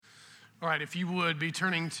All right, if you would be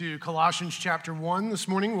turning to Colossians chapter 1 this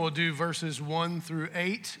morning, we'll do verses 1 through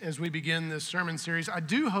 8 as we begin this sermon series. I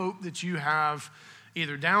do hope that you have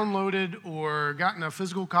either downloaded or gotten a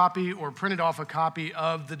physical copy or printed off a copy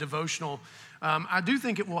of the devotional. I do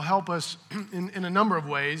think it will help us in a number of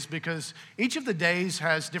ways because each of the days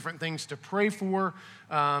has different things to pray for.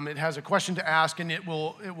 It has a question to ask, and it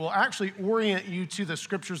will actually orient you to the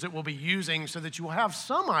scriptures that we'll be using so that you will have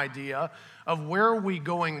some idea of where are we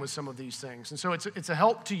going with some of these things. And so it's a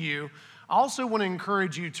help to you. I also want to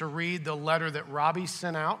encourage you to read the letter that Robbie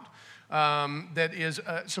sent out. That is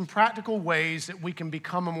some practical ways that we can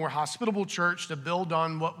become a more hospitable church to build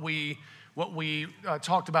on what we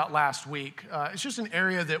talked about last week. It's just an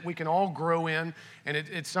area that we can all grow in, and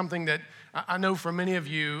it's something that I know for many of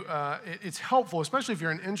you, it's helpful, especially if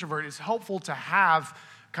you're an introvert, it's helpful to have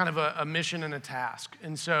kind of a mission and a task.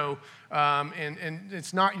 And so, and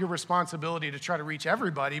it's not your responsibility to try to reach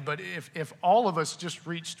everybody, but if all of us just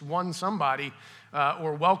reached one somebody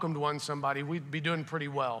or welcomed one somebody, we'd be doing pretty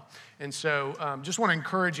well. And so just want to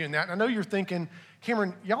encourage you in that. And I know you're thinking,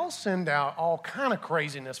 Cameron, y'all send out all kind of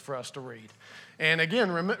craziness for us to read. And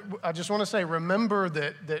again, I just want to say, remember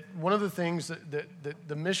that one of the things that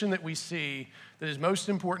the mission that we see that is most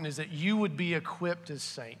important is that you would be equipped as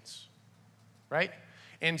saints, right?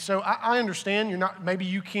 And so I understand maybe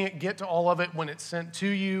you can't get to all of it when it's sent to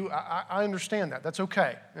you. I understand that. That's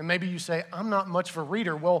okay. And maybe you say, I'm not much of a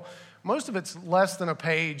reader. Well, most of it's less than a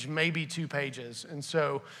page, maybe 2 pages. And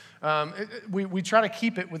so we try to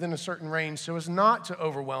keep it within a certain range so as not to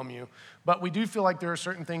overwhelm you. But we do feel like there are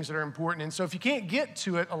certain things that are important. And so if you can't get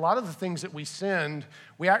to it, a lot of the things that we send,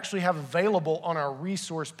 we actually have available on our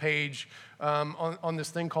resource page on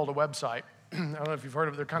this thing called a website. I don't know if you've heard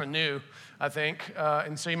of it. They're kind of new, I think.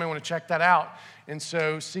 And so you may want to check that out and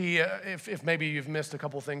so see if maybe you've missed a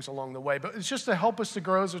couple things along the way. But it's just to help us to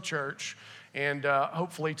grow as a church and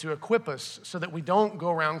hopefully to equip us so that we don't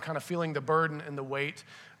go around kind of feeling the burden and the weight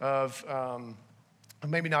of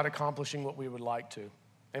maybe not accomplishing what we would like to.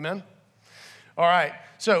 Amen? All right.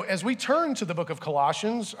 So as we turn to the book of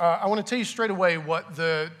Colossians, I want to tell you straight away what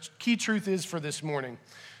the key truth is for this morning.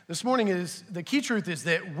 This morning the key truth is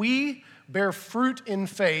that we bear fruit in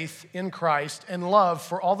faith in Christ and love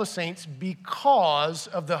for all the saints because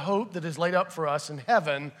of the hope that is laid up for us in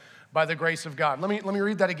heaven by the grace of God. Let me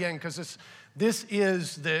read that again because this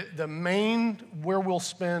is the main where we'll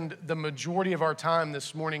spend the majority of our time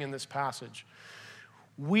this morning in this passage.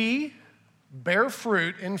 We bear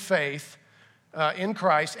fruit in faith in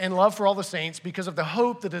Christ and love for all the saints because of the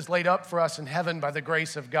hope that is laid up for us in heaven by the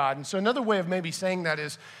grace of God. And so another way of maybe saying that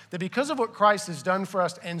is that because of what Christ has done for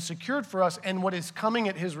us and secured for us and what is coming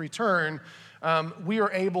at his return, we are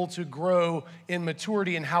able to grow in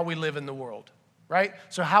maturity in how we live in the world, right?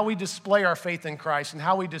 So how we display our faith in Christ and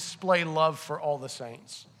how we display love for all the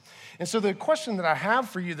saints. And so the question that I have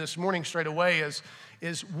for you this morning straight away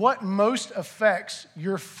is what most affects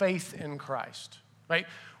your faith in Christ, right?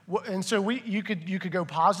 And so you could go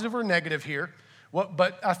positive or negative here,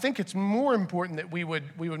 but I think it's more important that we would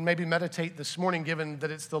maybe meditate this morning, given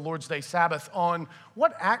that it's the Lord's Day Sabbath, on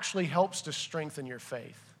what actually helps to strengthen your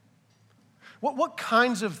faith. What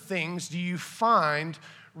kinds of things do you find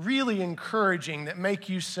really encouraging that make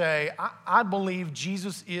you say, I believe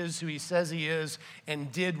Jesus is who he says he is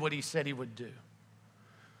and did what he said he would do?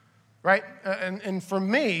 Right? And for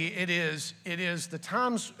me, it is the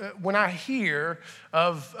times when I hear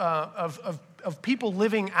of people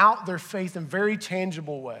living out their faith in very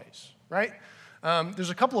tangible ways, right? There's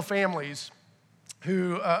a couple of families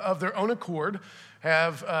who, of their own accord,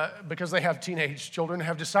 have, because they have teenage children,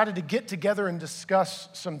 have decided to get together and discuss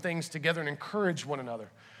some things together and encourage one another.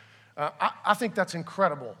 I think that's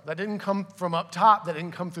incredible. That didn't come from up top. That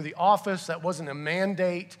didn't come through the office. That wasn't a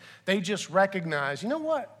mandate. They just recognized, you know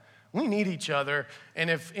what? We need each other, and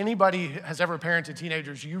if anybody has ever parented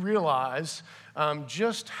teenagers, you realize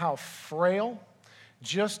just how frail,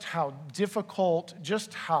 just how difficult,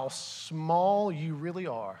 just how small you really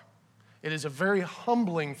are. It is a very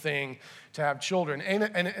humbling thing to have children,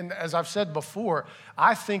 and as I've said before,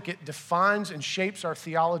 I think it defines and shapes our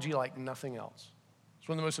theology like nothing else. It's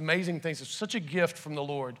one of the most amazing things. It's such a gift from the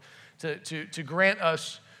Lord to grant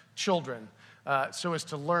us children. So as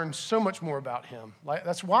to learn so much more about him.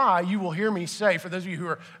 That's why you will hear me say, for those of you who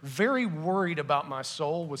are very worried about my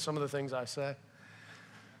soul with some of the things I say,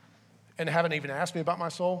 and haven't even asked me about my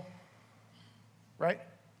soul, right?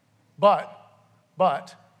 But,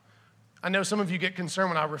 I know some of you get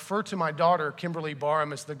concerned when I refer to my daughter, Kimberly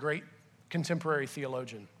Barham, as the great contemporary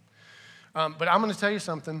theologian. But I'm going to tell you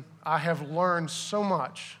something. I have learned so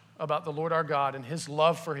much about the Lord our God and his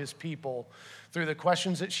love for his people through the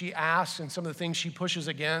questions that she asks and some of the things she pushes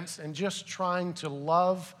against, and just trying to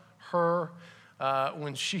love her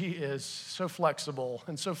when she is so flexible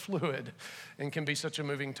and so fluid and can be such a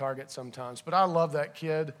moving target sometimes. But I love that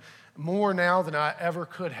kid more now than I ever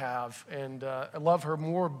could have, and I love her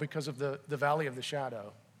more because of the valley of the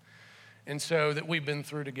shadow. And so that we've been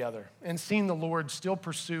through together and seen the Lord still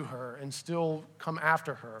pursue her and still come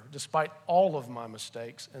after her despite all of my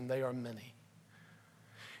mistakes, and they are many.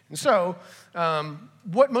 And so,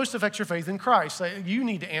 what most affects your faith in Christ? You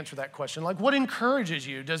need to answer that question. Like, what encourages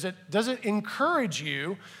you? Does it encourage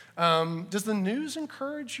you? Does the news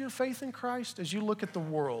encourage your faith in Christ as you look at the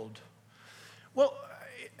world? Well,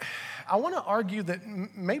 I want to argue that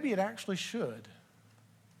maybe it actually should.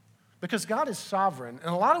 Because God is sovereign,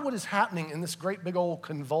 and a lot of what is happening in this great big old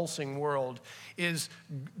convulsing world is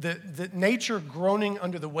the nature groaning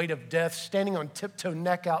under the weight of death, standing on tiptoe,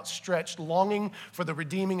 neck outstretched, longing for the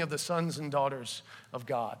redeeming of the sons and daughters of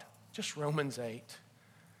God. Just Romans 8.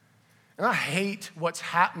 And I hate what's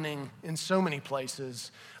happening in so many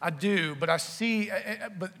places. I do, but I see,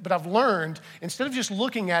 but I've learned, instead of just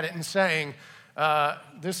looking at it and saying,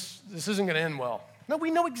 this isn't going to end well. No, we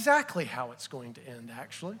know exactly how it's going to end,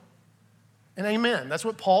 actually. And amen. That's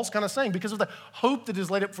what Paul's kind of saying. Because of the hope that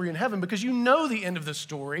is laid up for you in heaven, because you know the end of the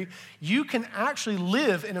story, you can actually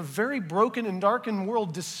live in a very broken and darkened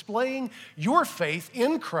world displaying your faith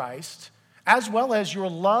in Christ as well as your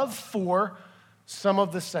love for some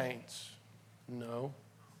of the saints. No,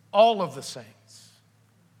 all of the saints.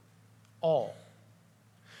 All.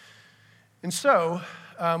 And so,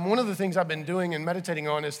 one of the things I've been doing and meditating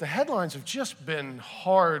on is the headlines have just been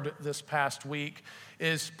hard this past week,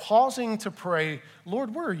 is pausing to pray,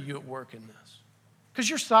 Lord, where are you at work in this? Because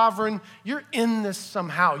you're sovereign, you're in this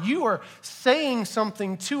somehow. You are saying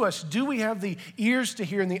something to us. Do we have the ears to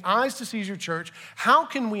hear and the eyes to see as your church? How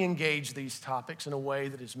can we engage these topics in a way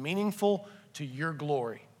that is meaningful to your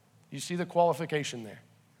glory? You see the qualification there.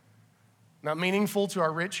 Not meaningful to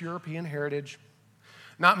our rich European heritage.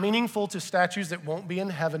 Not meaningful to statues that won't be in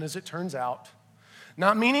heaven, as it turns out.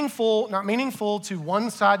 Not meaningful to one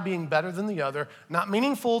side being better than the other. Not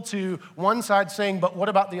meaningful to one side saying, but what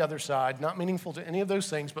about the other side? Not meaningful to any of those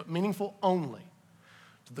things, but meaningful only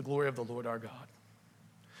to the glory of the Lord our God.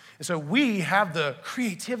 And so we have the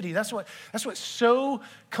creativity. That's what so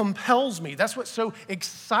compels me. That's what so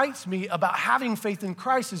excites me about having faith in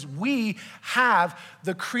Christ, is we have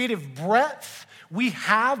the creative breadth. We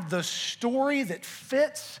have the story that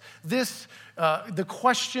fits this, the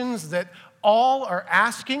questions that all are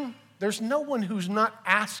asking. There's no one who's not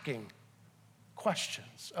asking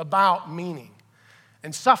questions about meaning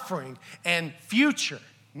and suffering and future.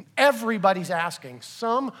 Everybody's asking.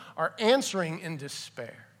 Some are answering in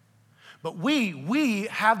despair. But we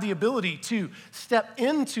have the ability to step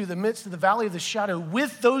into the midst of the valley of the shadow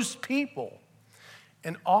with those people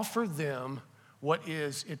and offer them what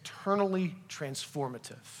is eternally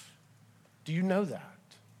transformative. Do you know that?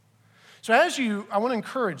 So I want to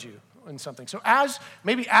encourage you in something. So as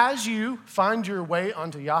you find your way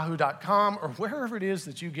onto yahoo.com or wherever it is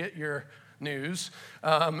that you get your news,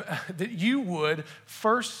 that you would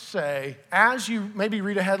first say, as you maybe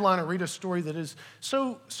read a headline or read a story that is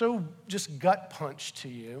so just gut punch to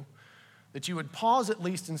you, that you would pause at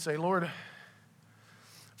least and say, Lord,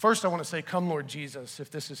 first I want to say, come Lord Jesus, if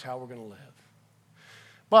this is how we're going to live.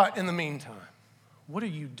 But in the meantime, what are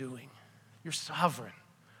you doing? You're sovereign.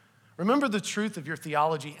 Remember the truth of your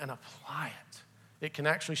theology and apply it. It can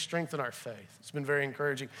actually strengthen our faith. It's been very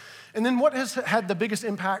encouraging. And then what has had the biggest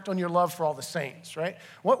impact on your love for all the saints, right?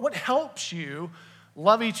 What helps you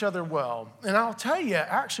love each other well? And I'll tell you,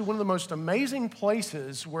 actually, one of the most amazing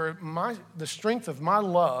places where the strength of my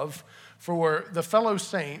love for the fellow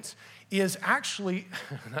saints is actually,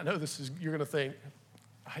 and I know you're going to think,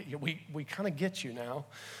 we kind of get you now,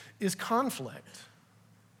 is conflict.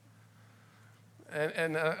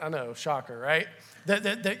 And I know, shocker, right?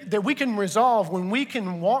 That we can resolve when we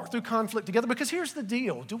can walk through conflict together. Because here's the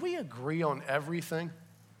deal. Do we agree on everything?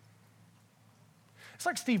 It's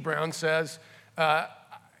like Steve Brown says, and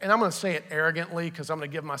I'm going to say it arrogantly because I'm going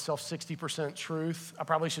to give myself 60% truth. I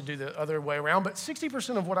probably should do the other way around. But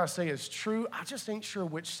 60% of what I say is true. I just ain't sure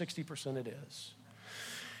which 60% it is.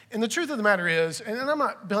 And the truth of the matter is, and I'm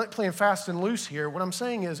not playing fast and loose here, what I'm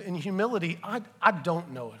saying is, in humility, I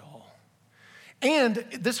don't know it all. And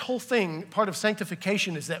this whole thing, part of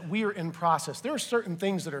sanctification, is that we are in process. There are certain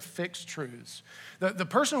things that are fixed truths. The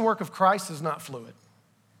person and work of Christ is not fluid.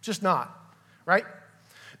 Just not, right?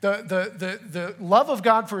 The love of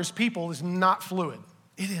God for his people is not fluid.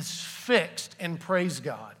 It is fixed, and praise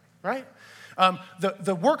God, right?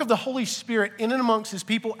 The work of the Holy Spirit in and amongst his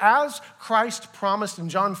people, as Christ promised in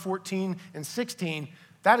John 14 and 16,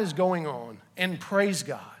 that is going on, and praise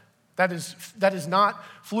God. That is not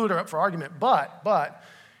fluid or up for argument, but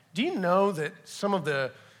do you know that some of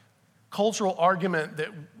the cultural argument that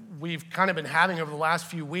we've kind of been having over the last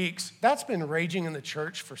few weeks, that's been raging in the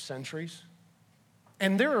church for centuries?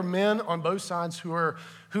 And there are men on both sides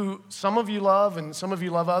who some of you love and some of you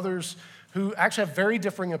love others, who actually have very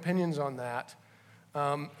differing opinions on that.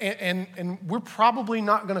 And we're probably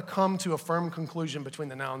not going to come to a firm conclusion between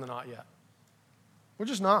the now and the not yet. We're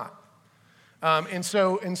just not. And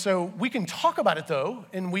so we can talk about it, though,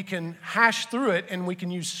 and we can hash through it, and we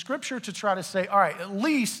can use Scripture to try to say, all right, at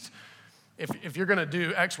least if you're going to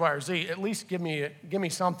do X, Y, or Z, at least give me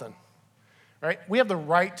something, right? We have the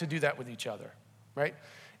right to do that with each other, right?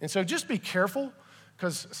 And so just be careful,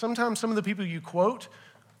 because sometimes some of the people you quote,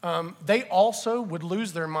 they also would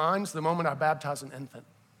lose their minds the moment I baptize an infant,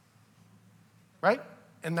 right?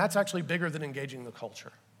 And that's actually bigger than engaging the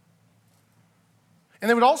culture. And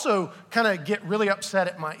they would also kind of get really upset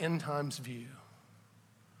at my end times view,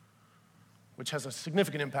 which has a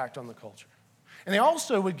significant impact on the culture. And they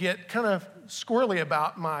also would get kind of squirrely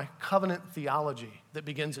about my covenant theology that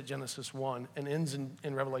begins at Genesis 1 and ends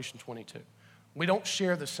in Revelation 22. We don't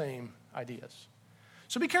share the same ideas.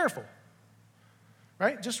 So be careful,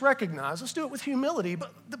 right? Just recognize, let's do it with humility,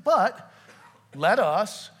 but let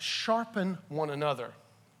us sharpen one another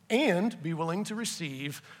and be willing to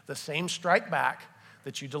receive the same strike back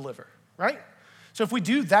that you deliver, right? So if we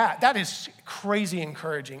do that, that is crazy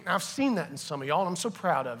encouraging. I've seen that in some of y'all, and I'm so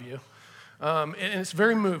proud of you. And it's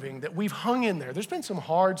very moving that we've hung in there. There's been some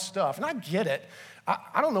hard stuff, and I get it.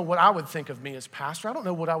 I don't know what I would think of me as pastor. I don't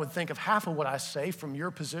know what I would think of half of what I say from your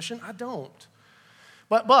position. I don't.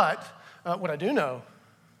 But what I do know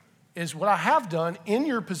is what I have done in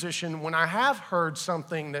your position when I have heard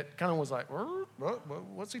something that kind of was like,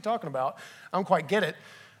 what's he talking about? I don't quite get it.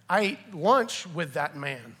 I ate lunch with that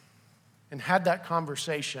man and had that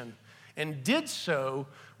conversation and did so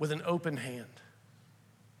with an open hand.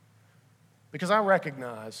 Because I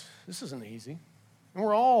recognize this isn't easy. And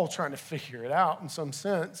we're all trying to figure it out in some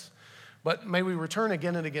sense. But may we return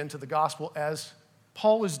again and again to the gospel as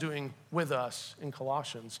Paul is doing with us in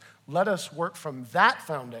Colossians. Let us work from that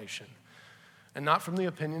foundation and not from the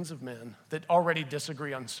opinions of men that already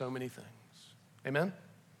disagree on so many things. Amen?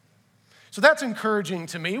 So that's encouraging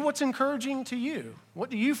to me. What's encouraging to you? What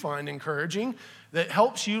do you find encouraging that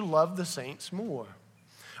helps you love the saints more?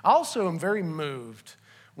 I also am very moved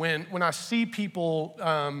when I see people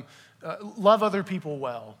love other people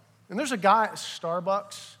well. And there's a guy at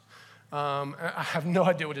Starbucks. I have no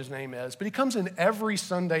idea what his name is, but he comes in every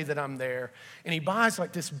Sunday that I'm there, and he buys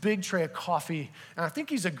like this big tray of coffee. And I think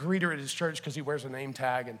he's a greeter at his church because he wears a name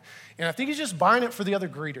tag. And I think he's just buying it for the other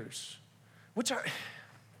greeters, which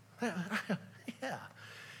yeah.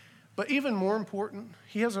 But even more important,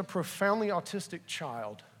 he has a profoundly autistic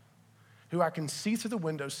child who I can see through the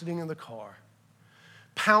window sitting in the car,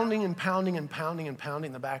 pounding and pounding and pounding and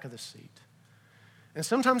pounding the back of the seat. And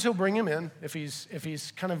sometimes he'll bring him in if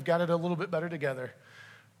he's kind of got it a little bit better together.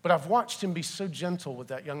 But I've watched him be so gentle with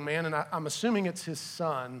that young man, and I'm assuming it's his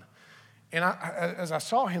son. And as I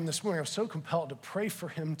saw him this morning, I was so compelled to pray for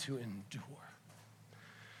him to endure.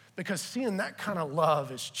 Because seeing that kind of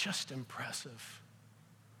love is just impressive.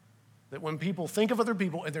 That when people think of other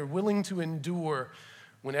people and they're willing to endure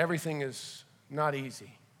when everything is not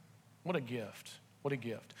easy, what a gift. What a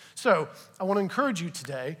gift. So I want to encourage you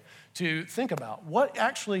today to think about what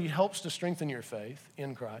actually helps to strengthen your faith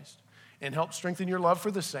in Christ and help strengthen your love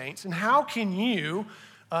for the saints, and how can you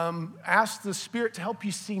ask the Spirit to help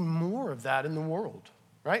you see more of that in the world,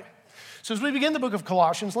 right? So as we begin the book of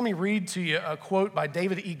Colossians, let me read to you a quote by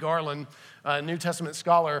David E. Garland, a New Testament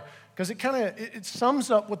scholar, because it sums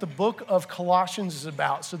up what the book of Colossians is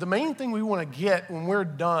about. So the main thing we want to get when we're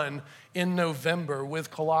done in November with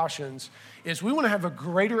Colossians is we want to have a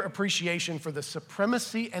greater appreciation for the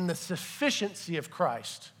supremacy and the sufficiency of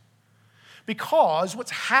Christ. Because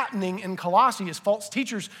what's happening in Colossae is false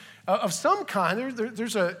teachers of some kind.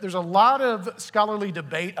 There's a lot of scholarly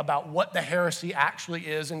debate about what the heresy actually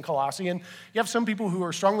is in Colossae. And you have some people who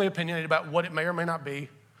are strongly opinionated about what it may or may not be,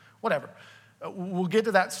 whatever. We'll get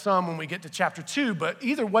to that some when we get to chapter 2. But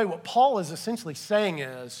either way, what Paul is essentially saying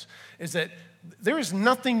is that there is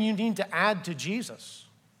nothing you need to add to Jesus.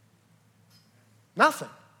 Nothing.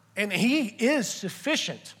 And he is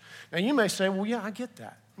sufficient. Now you may say, well, yeah, I get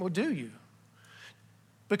that. Well, do you?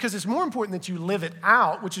 Because it's more important that you live it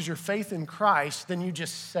out, which is your faith in Christ, than you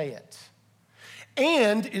just say it.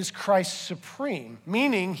 and is Christ supreme,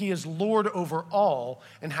 meaning he is Lord over all.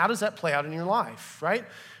 And how does that play out in your life, right?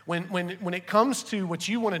 When it comes to what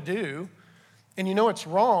you want to do and you know it's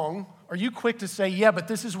wrong, are you quick to say, yeah, but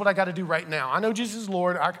this is what I got to do right now? I know Jesus is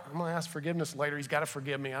Lord. I'm going to ask forgiveness later. He's got to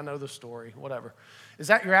forgive me. I know the story, whatever. Is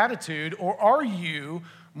that your attitude? Or are you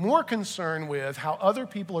more concerned with how other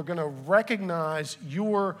people are going to recognize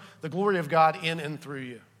the glory of God in and through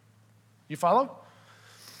you? You follow?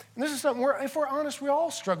 And this is something if we're honest, we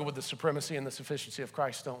all struggle with the supremacy and the sufficiency of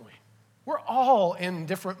Christ, don't we? We're all in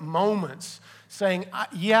different moments saying,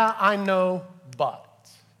 yeah, I know, but.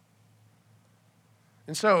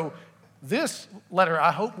 And so this letter,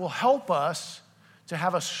 I hope, will help us to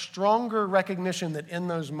have a stronger recognition that in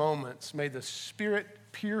those moments, may the Spirit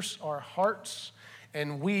pierce our hearts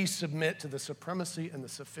and we submit to the supremacy and the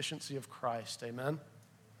sufficiency of Christ. Amen?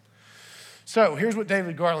 So here's what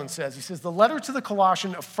David Garland says. He says, the letter to the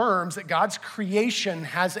Colossians affirms that God's creation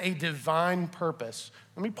has a divine purpose.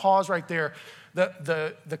 Let me pause right there.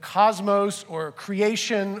 The cosmos or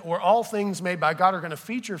creation or all things made by God are going to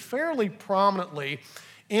feature fairly prominently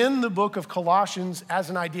in the book of Colossians as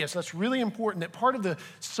an idea. So that's really important, that part of the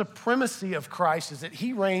supremacy of Christ is that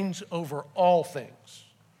he reigns over all things.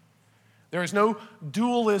 There is no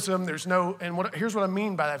dualism. Here's what I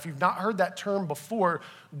mean by that. If you've not heard that term before,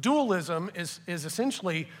 dualism is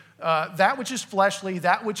essentially that which is fleshly,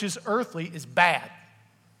 that which is earthly is bad.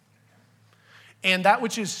 And that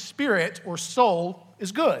which is spirit or soul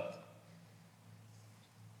is good.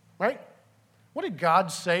 Right? What did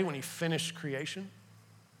God say when he finished creation?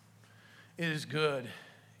 It is good.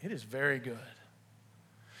 It is very good.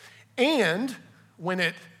 And when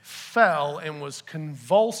it fell and was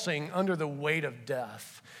convulsing under the weight of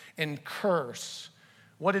death and curse,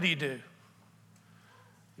 what did he do?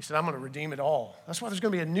 He said, I'm going to redeem it all. That's why there's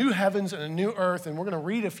going to be a new heavens and a new earth, and we're going to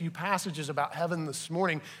read a few passages about heaven this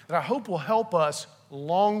morning that I hope will help us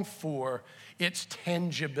long for its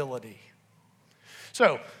tangibility.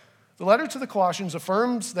 So, the letter to the Colossians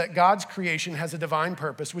affirms that God's creation has a divine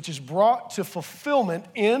purpose, which is brought to fulfillment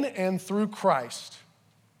in and through Christ.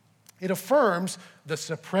 It affirms the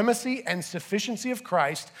supremacy and sufficiency of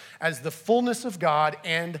Christ as the fullness of God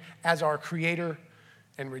and as our Creator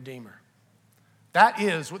and Redeemer. That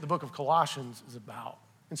is what the book of Colossians is about.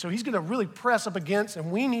 And so he's going to really press up against,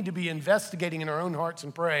 and we need to be investigating in our own hearts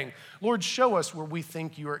and praying, Lord, show us where we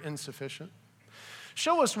think you are insufficient.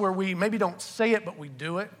 Show us where we maybe don't say it, but we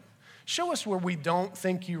do it. Show us where we don't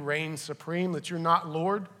think you reign supreme, that you're not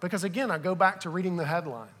Lord. Because again, I go back to reading the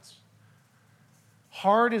headlines.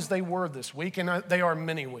 Hard as they were this week, and they are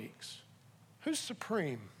many weeks. Who's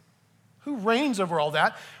supreme? Who reigns over all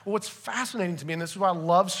that? Well, what's fascinating to me, and this is why I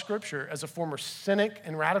love Scripture as a former cynic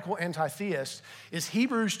and radical anti-theist, is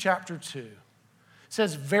Hebrews chapter 2. It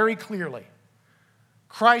says very clearly,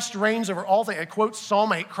 Christ reigns over all things. It quotes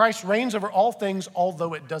Psalm 8, Christ reigns over all things,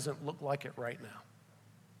 although it doesn't look like it right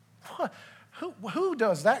now. Who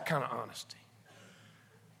does that kind of honesty?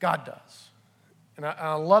 God does. And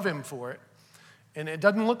I love him for it. And it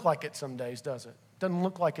doesn't look like it some days, does it? Doesn't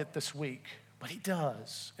look like it this week. But he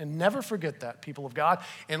does. And never forget that, people of God.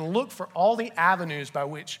 And look for all the avenues by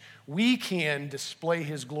which we can display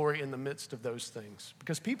his glory in the midst of those things.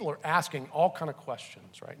 Because people are asking all kind of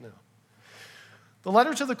questions right now. The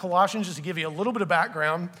letter to the Colossians, just to give you a little bit of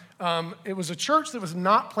background, it was a church that was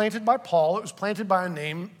not planted by Paul. It was planted by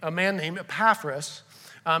a man named Epaphras.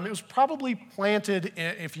 It was probably planted,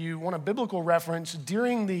 if you want a biblical reference,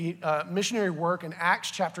 during the missionary work in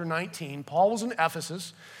Acts chapter 19. Paul was in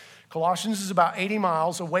Ephesus. Colossians is about 80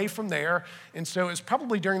 miles away from there. And so it's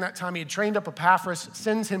probably during that time he had trained up Epaphras,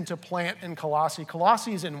 sends him to plant in Colossae.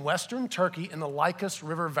 Colossae is in western Turkey in the Lycus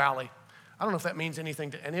River Valley. I don't know if that means anything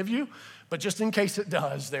to any of you, but just in case it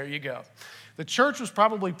does, there you go. The church was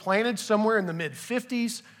probably planted somewhere in the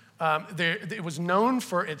mid-50s. It was known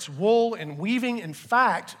for its wool and weaving. In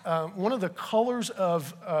fact, one of the colors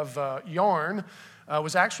of yarn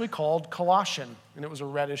was actually called Colossian, and it was a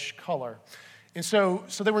reddish color. And so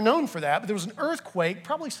they were known for that, but there was an earthquake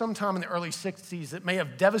probably sometime in the early 60s that may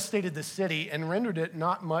have devastated the city and rendered it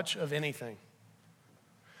not much of anything.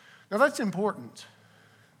 Now that's important.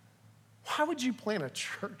 Why would you plant a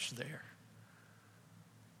church there?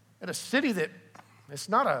 At a city that it's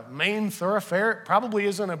not a main thoroughfare, it probably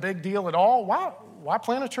isn't a big deal at all. Why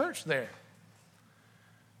plant a church there?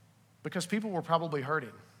 Because people were probably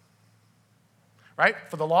hurting. Right?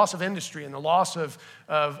 For the loss of industry and the loss of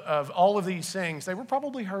all of these things, they were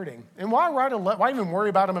probably hurting. And why even worry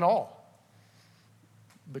about them at all?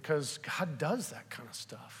 Because God does that kind of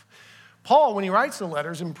stuff. Paul, when he writes the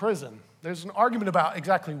letters in prison, There's an argument about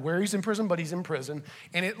exactly where he's in prison, but he's in prison.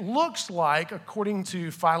 And it looks like, according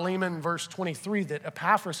to Philemon, verse 23, that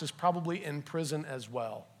Epaphras is probably in prison as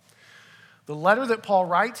well. The letter that Paul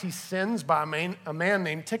writes, he sends by a man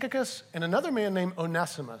named Tychicus and another man named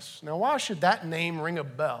Onesimus. Now, why should that name ring a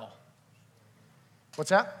bell?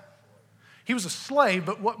 What's that? He was a slave,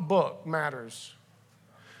 but what book matters?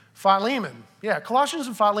 Philemon. Yeah, Colossians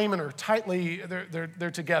and Philemon are tightly,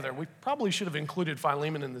 they're together. We probably should have included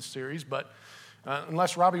Philemon in this series, but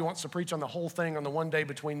unless Robbie wants to preach on the whole thing on the one day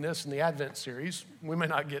between this and the Advent series, we may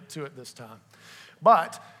not get to it this time.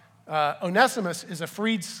 But Onesimus is a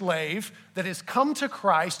freed slave that has come to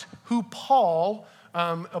Christ, who Paul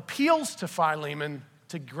appeals to Philemon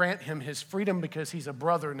to grant him his freedom because he's a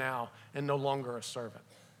brother now and no longer a servant.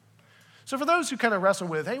 So for those who kind of wrestle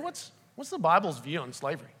with, hey, what's the Bible's view on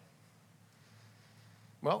slavery?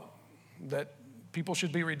 Well, that people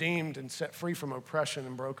should be redeemed and set free from oppression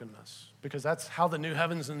and brokenness, because that's how the new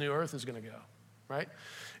heavens and new earth is going to go, right?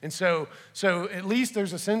 And so at least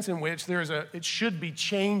there's a sense in which it should be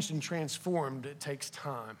changed and transformed. It takes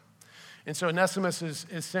time. And so Onesimus is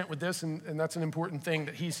sent with this, and that's an important thing,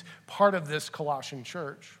 that he's part of this Colossian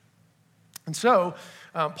church. And so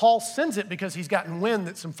Paul sends it because he's gotten wind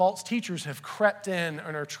that some false teachers have crept in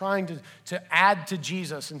and are trying to add to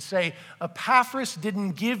Jesus and say, Epaphras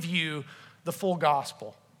didn't give you the full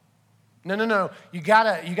gospel. No. You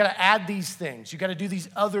gotta add these things. You gotta do these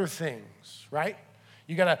other things, right?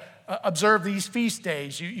 You gotta observe these feast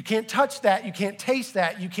days. You can't touch that. You can't taste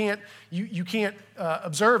that. You can't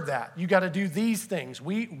observe that. You gotta do these things.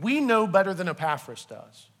 We know better than Epaphras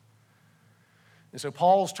does. And so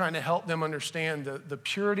Paul's trying to help them understand the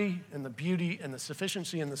purity and the beauty and the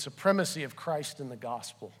sufficiency and the supremacy of Christ in the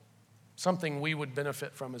gospel, something we would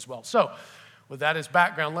benefit from as well. So with that as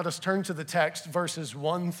background, let us turn to the text, verses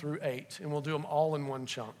 1 through 8, and we'll do them all in one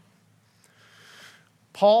chunk.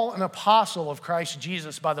 Paul, an apostle of Christ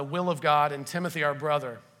Jesus by the will of God, and Timothy, our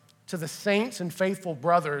brother, to the saints and faithful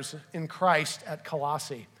brothers in Christ at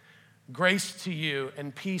Colossae, grace to you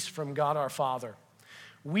and peace from God our Father.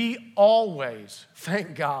 We always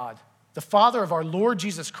thank God, the Father of our Lord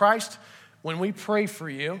Jesus Christ, when we pray for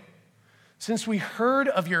you, since we heard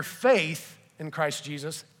of your faith in Christ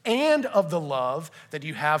Jesus and of the love that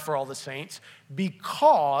you have for all the saints,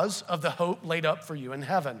 because of the hope laid up for you in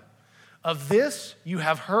heaven. Of this you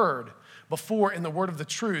have heard before in the word of the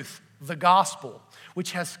truth, the gospel,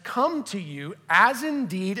 which has come to you, as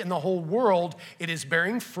indeed in the whole world it is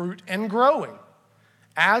bearing fruit and growing,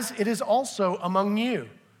 as it is also among you,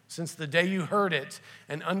 since the day you heard it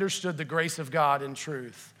and understood the grace of God in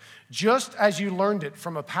truth, just as you learned it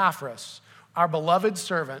from Epaphras, our beloved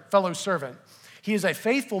fellow servant. He is a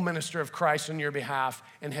faithful minister of Christ on your behalf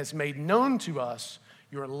and has made known to us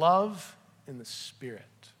your love in the Spirit.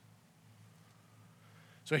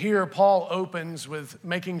 So here Paul opens with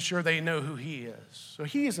making sure they know who he is. So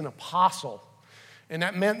he is an apostle. And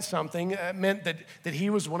that meant something. It meant that he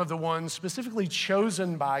was one of the ones specifically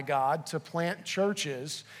chosen by God to plant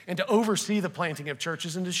churches and to oversee the planting of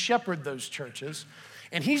churches and to shepherd those churches.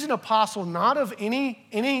 And he's an apostle not of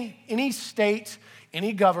any state,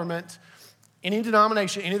 any government, any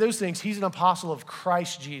denomination, any of those things. He's an apostle of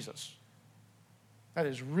Christ Jesus. That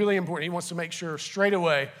is really important. He wants to make sure straight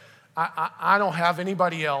away, I don't have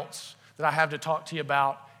anybody else that I have to talk to you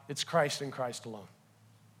about. It's Christ and Christ alone.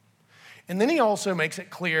 And then he also makes it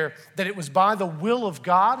clear that it was by the will of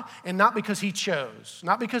God and not because he chose.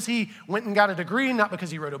 Not because he went and got a degree, not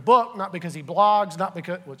because he wrote a book, not because he blogs, not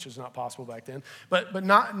because, which is not possible back then, but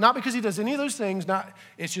not because he does any of those things.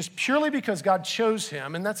 It's just purely because God chose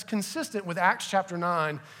him. And that's consistent with Acts chapter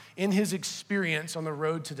 9 in his experience on the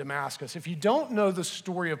road to Damascus. If you don't know the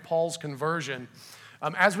story of Paul's conversion,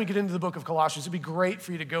 as we get into the book of Colossians, it'd be great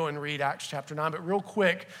for you to go and read Acts chapter 9. But real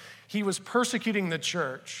quick, he was persecuting the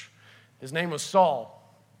church. His name was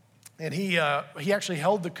Saul, and he actually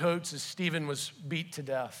held the coats as Stephen was beat to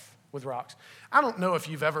death with rocks. I don't know if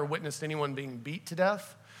you've ever witnessed anyone being beat to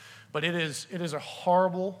death, but it is a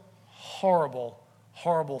horrible, horrible,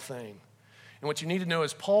 horrible thing. And what you need to know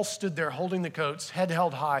is Paul stood there holding the coats, head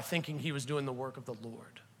held high, thinking he was doing the work of the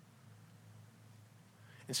Lord.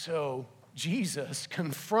 And so Jesus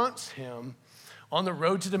confronts him on the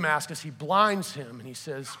road to Damascus. He blinds him and he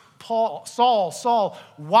says, Saul,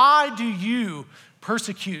 why do you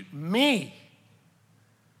persecute me?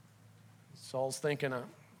 Saul's thinking, I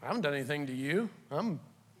haven't done anything to you.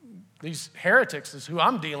 These heretics is who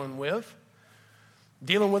I'm dealing with.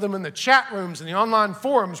 Dealing with them in the chat rooms and the online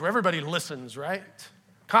forums where everybody listens, right?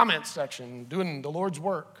 Comment section, doing the Lord's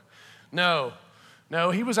work. No, No,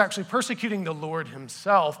 he was actually persecuting the Lord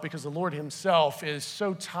himself because the Lord himself is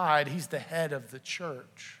so tied. He's the head of the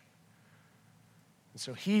church. And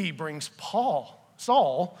so he brings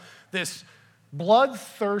Saul, this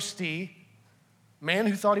bloodthirsty man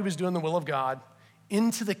who thought he was doing the will of God,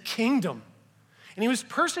 into the kingdom. And he was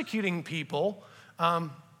persecuting people,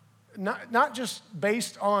 not just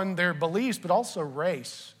based on their beliefs, but also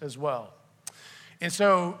race as well. And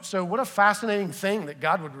so what a fascinating thing that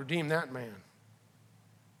God would redeem that man.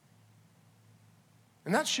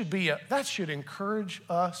 And that should encourage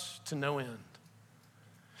us to no end.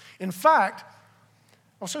 In fact,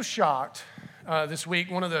 I was so shocked this week,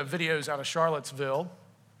 one of the videos out of Charlottesville.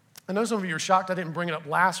 I know some of you are shocked I didn't bring it up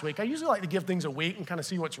last week. I usually like to give things a week and kind of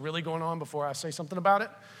see what's really going on before I say something about it.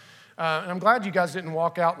 And I'm glad you guys didn't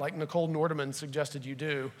walk out like Nicole Nordeman suggested you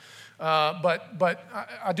do. But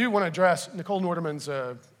I do want to address Nicole Nordeman's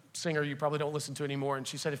a singer you probably don't listen to anymore. And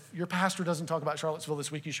she said, if your pastor doesn't talk about Charlottesville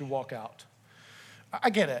this week, you should walk out. I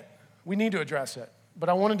get it. We need to address it. But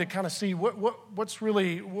I wanted to kind of see what's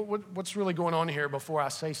really going on here before I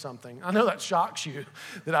say something. I know that shocks you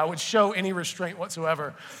that I would show any restraint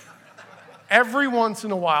whatsoever. Every once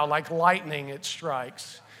in a while, like lightning, it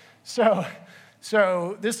strikes. So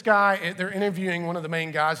this guy, they're interviewing one of the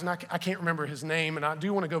main guys, and I can't remember his name, and I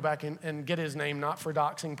do want to go back and get his name, not for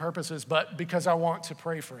doxing purposes, but because I want to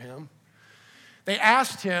pray for him. They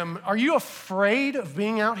asked him, "Are you afraid of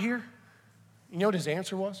being out here?" You know what his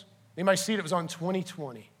answer was? Anybody see it? It was on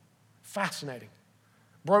 2020. Fascinating.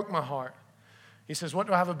 Broke my heart. He says, "What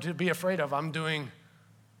do I have to be afraid of? I'm doing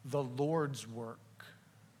the Lord's work."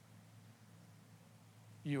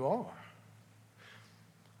 You are.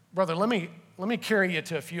 Brother, let me carry you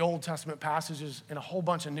to a few Old Testament passages and a whole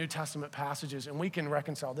bunch of New Testament passages, and we can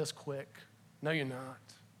reconcile this quick. No, you're not.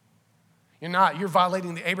 You're not. You're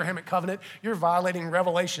violating the Abrahamic covenant. You're violating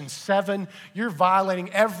Revelation 7. You're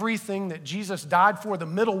violating everything that Jesus died for, the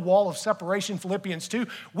middle wall of separation, Philippians 2.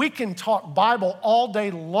 We can talk Bible all day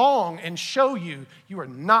long and show you are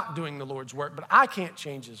not doing the Lord's work, but I can't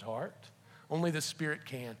change his heart. Only the Spirit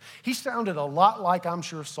can. He sounded a lot like I'm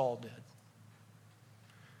sure Saul did.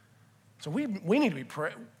 So we need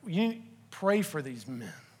to pray for these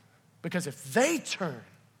men, because if they turn,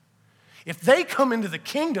 if they come into the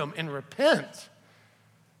kingdom and repent,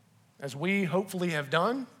 as we hopefully have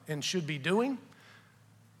done and should be doing,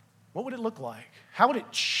 what would it look like? How would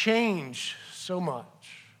it change so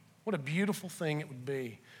much? What a beautiful thing it would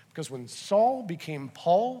be. Because when Saul became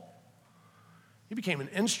Paul, he became an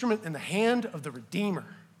instrument in the hand of the Redeemer.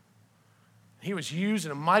 He was used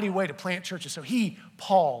in a mighty way to plant churches. So he,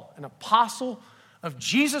 Paul, an apostle of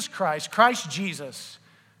Jesus Christ, Christ Jesus,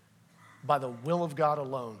 by the will of God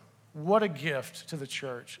alone. What a gift to the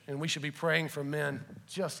church. And we should be praying for men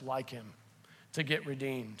just like him to get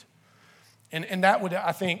redeemed. And that would,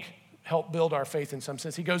 I think, help build our faith in some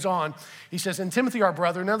sense. He goes on, he says, "And Timothy, our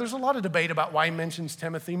brother." Now, there's a lot of debate about why he mentions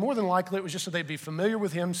Timothy. More than likely, it was just so they'd be familiar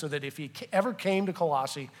with him, so that if he ever came to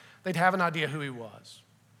Colossae, they'd have an idea who he was,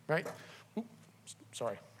 right?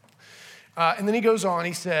 Sorry. And then he goes on,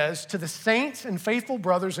 he says, "To the saints and faithful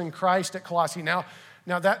brothers in Christ at Colossae." Now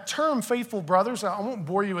that term, faithful brothers, I won't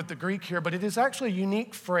bore you with the Greek here, but it is actually a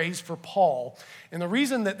unique phrase for Paul. And the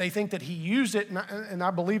reason that they think that he used it, and I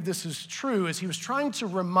believe this is true, is he was trying to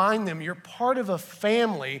remind them, you're part of a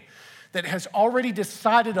family that has already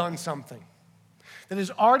decided on something, that has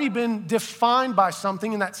already been defined by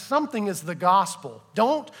something, and that something is the gospel.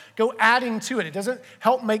 Don't go adding to it. It doesn't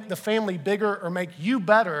help make the family bigger or make you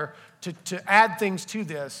better to add things to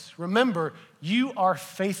this. Remember, you are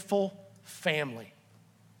faithful family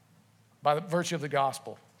by the virtue of the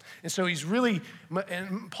gospel. And so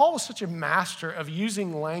and Paul is such a master of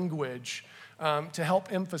using language to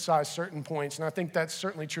help emphasize certain points, and I think that's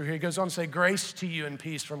certainly true here. He goes on to say, "Grace to you and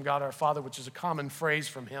peace from God our Father," which is a common phrase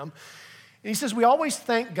from him. And he says, "We always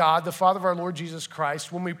thank God, the Father of our Lord Jesus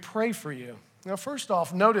Christ, when we pray for you." Now, first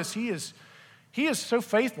off, notice he is so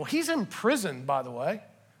faithful. He's in prison, by the way,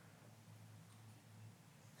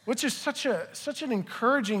 which is such an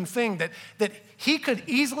encouraging thing that he could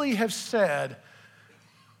easily have said,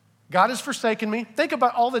 "God has forsaken me." Think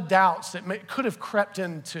about all the doubts that could have crept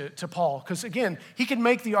into Paul. Because again, he could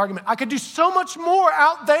make the argument, I could do so much more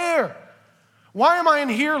out there. Why am I in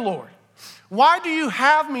here, Lord? Why do you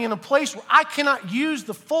have me in a place where I cannot use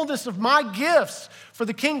the fullness of my gifts for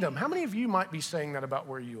the kingdom? How many of you might be saying that about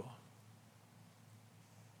where you are?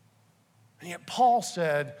 And yet Paul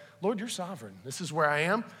said, "Lord, you're sovereign. This is where I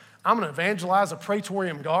am. I'm going to evangelize a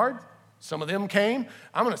Praetorian Guard. Some of them came.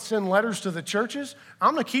 I'm going to send letters to the churches.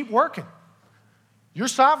 I'm going to keep working. You're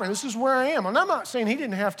sovereign. This is where I am." And I'm not saying he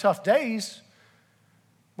didn't have tough days.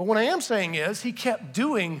 But what I am saying is he kept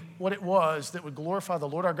doing what it was that would glorify the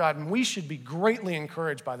Lord our God, and we should be greatly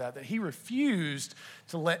encouraged by that he refused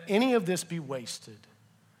to let any of this be wasted.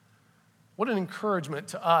 What an encouragement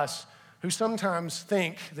to us who sometimes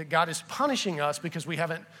think that God is punishing us because we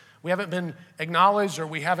haven't been acknowledged, or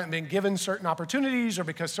we haven't been given certain opportunities, or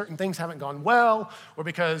because certain things haven't gone well, or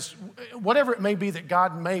because whatever it may be that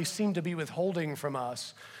God may seem to be withholding from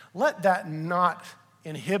us. Let that not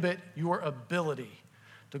inhibit your ability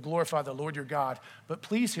to glorify the Lord your God. But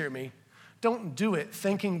please hear me, don't do it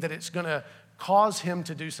thinking that it's going to cause him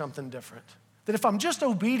to do something different. That if I'm just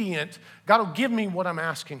obedient, God will give me what I'm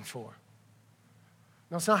asking for.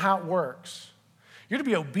 No, that's not how it works. You're to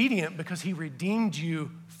be obedient because he redeemed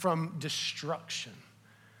you from destruction.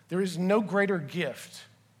 There is no greater gift,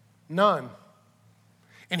 none.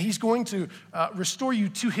 And he's going to restore you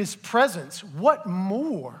to his presence. What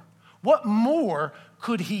more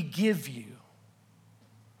could he give you?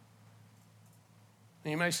 And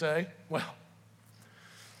you may say, well,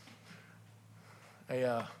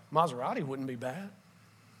 a Maserati wouldn't be bad.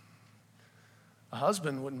 A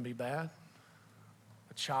husband wouldn't be bad.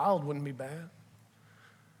 A child wouldn't be bad.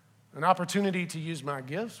 An opportunity to use my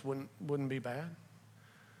gifts wouldn't be bad.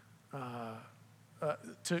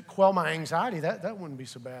 To quell my anxiety, that wouldn't be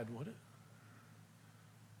so bad, would it?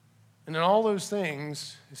 And in all those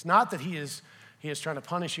things, it's not that he is trying to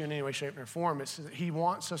punish you in any way, shape, or form. It's that he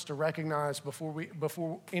wants us to recognize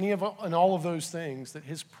before any of and all of those things that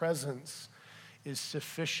his presence is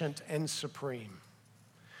sufficient and supreme,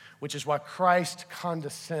 which is why Christ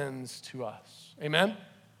condescends to us. Amen?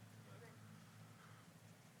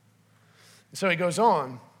 So he goes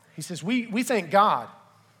on. He says, we thank God,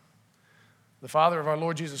 the Father of our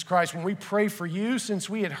Lord Jesus Christ, when we pray for you, since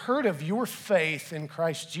we had heard of your faith in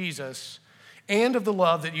Christ Jesus and of the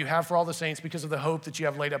love that you have for all the saints because of the hope that you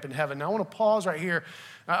have laid up in heaven. Now, I want to pause right here.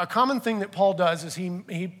 A common thing that Paul does is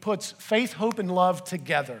he puts faith, hope, and love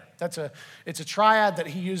together. It's a triad that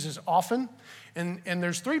he uses often. And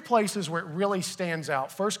there's three places where it really stands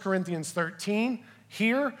out. 1 Corinthians 13,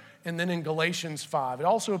 here, and then in Galatians 5. It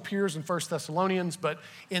also appears in 1 Thessalonians, but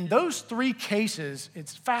in those three cases,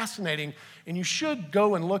 it's fascinating, and you should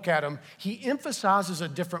go and look at them. He emphasizes a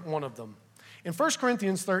different one of them. In 1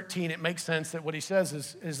 Corinthians 13, it makes sense that what he says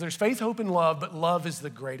is there's faith, hope, and love, but love is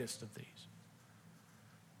the greatest of these.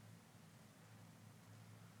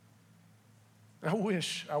 I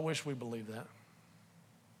wish we believed that.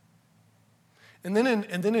 And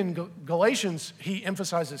then in Galatians, he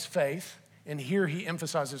emphasizes faith, and here he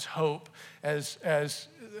emphasizes hope as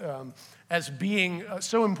being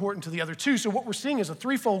so important to the other two. So what we're seeing is a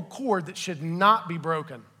threefold cord that should not be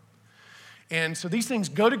broken. And so these things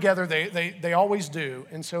go together, they always do.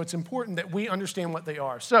 And so it's important that we understand what they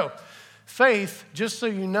are. So faith, just so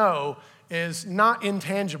you know, is not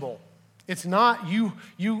intangible. It's not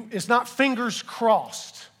it's not fingers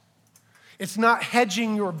crossed. It's not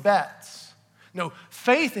hedging your bets. No,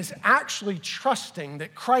 faith is actually trusting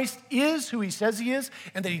that Christ is who he says he is,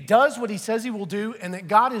 and that he does what he says he will do, and that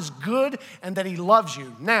God is good and that he loves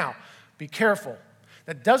you. Now, be careful.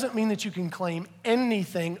 That doesn't mean that you can claim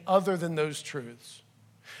anything other than those truths.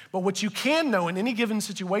 But what you can know in any given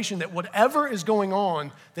situation, that whatever is going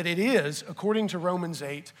on, that it is, according to Romans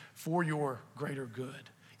 8, for your greater good,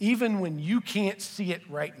 even when you can't see it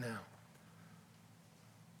right now.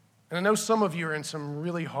 And I know some of you are in some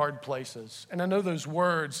really hard places, and I know those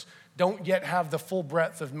words don't yet have the full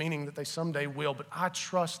breadth of meaning that they someday will, but I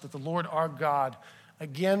trust that the Lord our God,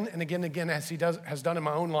 again and again and again, as he has done in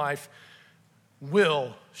my own life,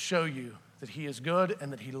 will show you that he is good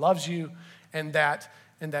and that he loves you and that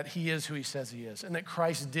he is who he says he is and that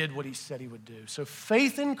Christ did what he said he would do. So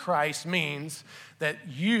faith in Christ means that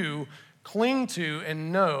you cling to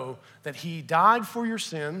and know that he died for your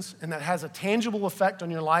sins, and that has a tangible effect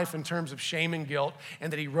on your life in terms of shame and guilt,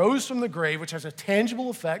 and that he rose from the grave, which has a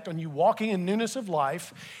tangible effect on you walking in newness of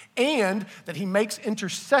life, and that he makes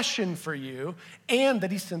intercession for you, and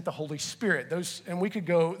that he sent the Holy Spirit. And we could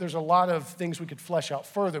go, there's a lot of things we could flesh out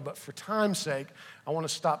further, but for time's sake, I want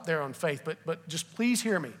to stop there on faith. But just please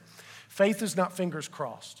hear me. Faith is not fingers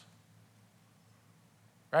crossed.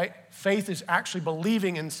 Right? Faith is actually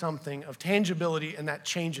believing in something of tangibility, and that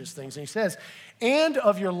changes things. And he says, and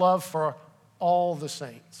of your love for all the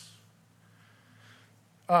saints.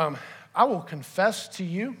 I will confess to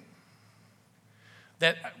you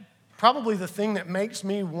that probably the thing that makes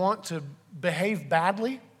me want to behave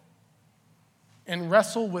badly and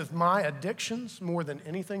wrestle with my addictions more than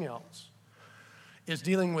anything else is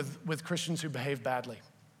dealing with Christians who behave badly.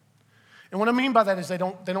 And what I mean by that is they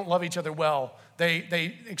don't love each other well.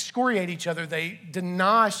 They excoriate each other. They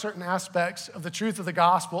deny certain aspects of the truth of the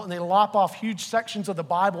gospel, and they lop off huge sections of the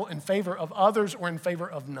Bible in favor of others or in favor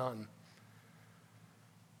of none.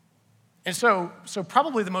 And so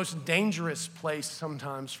probably the most dangerous place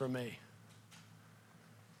sometimes for me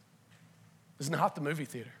is not the movie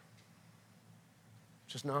theater.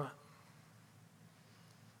 Just not.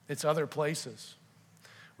 It's other places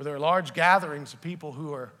where there are large gatherings of people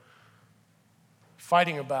who are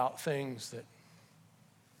fighting about things that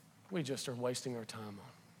we just are wasting our time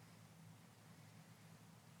on.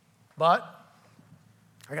 But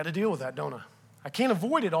I got to deal with that, don't I? I can't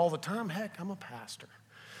avoid it all the time. Heck, I'm a pastor.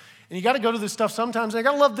 And you got to go to this stuff sometimes, and I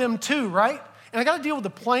got to love them too, right? And I got to deal with the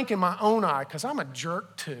plank in my own eye because I'm a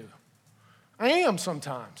jerk too. I am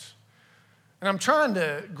sometimes. And I'm trying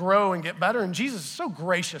to grow and get better, and Jesus is so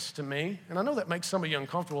gracious to me. And I know that makes some of you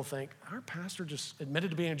uncomfortable, think, our pastor just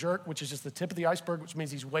admitted to being a jerk, which is just the tip of the iceberg, which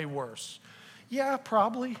means he's way worse. Yeah,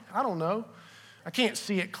 probably. I don't know. I can't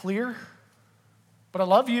see it clear. But I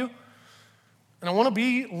love you. And I want to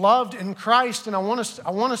be loved in Christ, and I want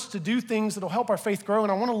us to do things that will help our faith grow,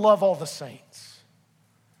 and I want to love all the saints.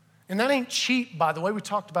 And that ain't cheap, by the way. We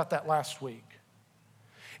talked about that last week.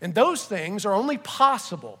 And those things are only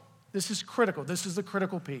possible. This is critical. This is the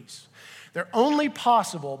critical piece. They're only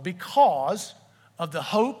possible because of the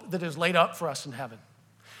hope that is laid up for us in heaven.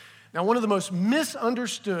 Now, one of the most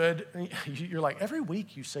misunderstood, you're like, every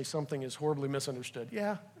week you say something is horribly misunderstood.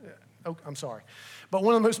 Yeah, oh, I'm sorry. But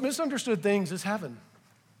one of the most misunderstood things is heaven.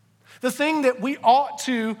 The thing that we ought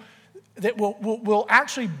to, that will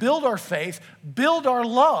actually build our faith, build our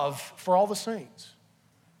love for all the saints,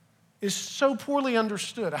 is so poorly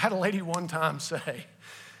understood. I had a lady one time say,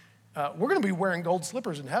 we're going to be wearing gold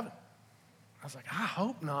slippers in heaven. I was like, I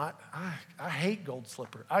hope not. I hate gold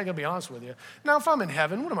slippers. I got to be honest with you. Now, if I'm in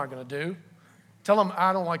heaven, what am I going to do? Tell them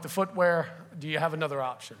I don't like the footwear. Do you have another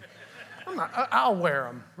option? I'll wear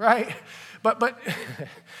them, right? But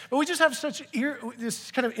we just have such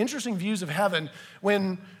this kind of interesting views of heaven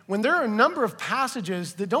when there are a number of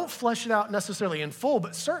passages that don't flesh it out necessarily in full,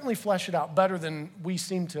 but certainly flesh it out better than we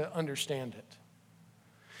seem to understand it.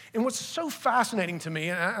 And what's so fascinating to me,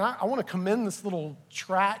 and I want to commend this little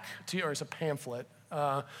tract to you, or it's a pamphlet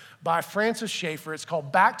by Francis Schaeffer. It's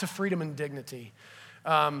called Back to Freedom and Dignity.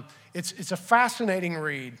 It's a fascinating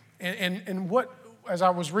read. And what, as I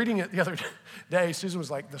was reading it the other day, Susan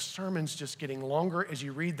was like, the sermon's just getting longer as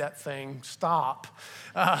you read that thing. Stop.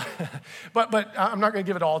 But I'm not going to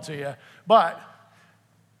give it all to you. But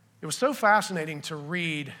it was so fascinating to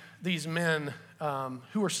read these men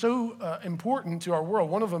who are so important to our world.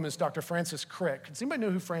 One of them is Dr. Francis Crick. Does anybody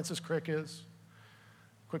know who Francis Crick is?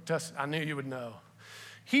 Quick test. I knew you would know.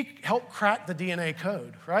 He helped crack the DNA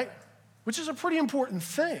code, right? Which is a pretty important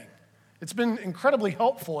thing. It's been incredibly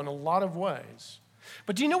helpful in a lot of ways.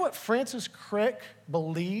 But do you know what Francis Crick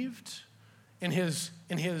believed in his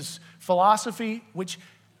philosophy, which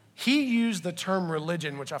he used the term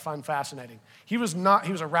religion, which I find fascinating. He was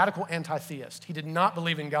a radical anti-theist. He did not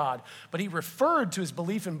believe in God, but he referred to his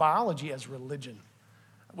belief in biology as religion,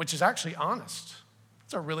 which is actually honest.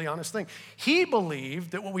 It's a really honest thing. He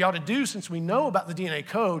believed that what we ought to do, since we know about the DNA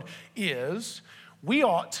code, is we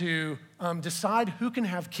ought to decide who can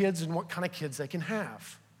have kids and what kind of kids they can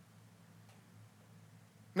have.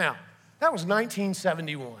 Now, that was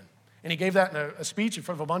 1971. And he gave that in a speech in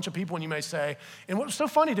front of a bunch of people, and you may say, and what was so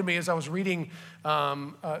funny to me as I was reading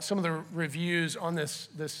some of the reviews on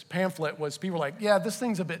this pamphlet was people were like, yeah, this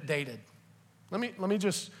thing's a bit dated. Let me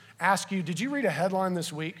just ask you, did you read a headline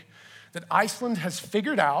this week that Iceland has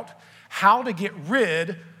figured out how to get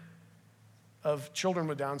rid of children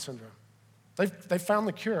with Down syndrome? They found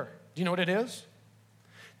the cure. Do you know what it is?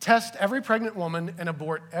 Test every pregnant woman and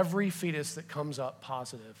abort every fetus that comes up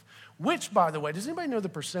positive. Which, by the way, does anybody know the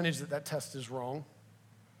percentage that test is wrong?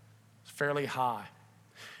 It's fairly high.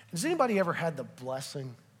 Has anybody ever had the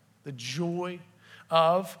blessing, the joy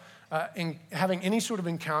of having any sort of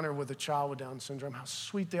encounter with a child with Down syndrome? How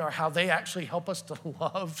sweet they are, how they actually help us to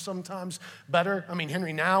love sometimes better. I mean,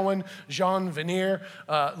 Henry Nouwen, Jean Vanier,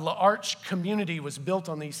 L'Arche community was built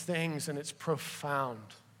on these things, and it's profound.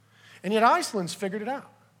 And yet Iceland's figured it out.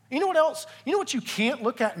 You know what else? You know what you can't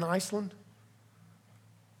look at in Iceland?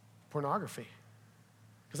 Pornography.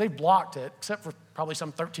 Because they blocked it, except for probably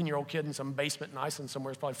some 13-year-old kid in some basement in Iceland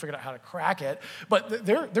somewhere who's probably figured out how to crack it. But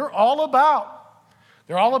they're all about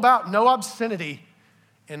no obscenity.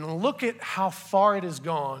 And look at how far it has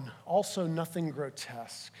gone. Also, nothing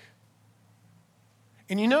grotesque.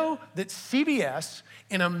 And you know that CBS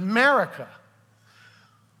in America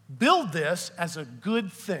billed this as a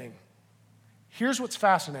good thing. Here's what's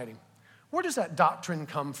fascinating. Where does that doctrine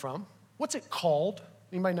come from? What's it called?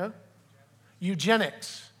 Anybody know?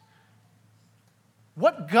 Eugenics.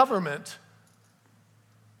 What governments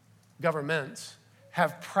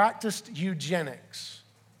have practiced eugenics?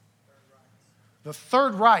 The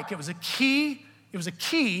Third Reich. It was a key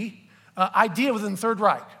idea within the Third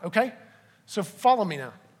Reich, okay? So follow me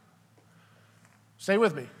now. Stay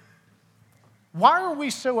with me. Why are we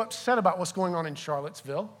so upset about what's going on in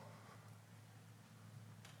Charlottesville?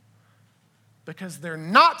 Because they're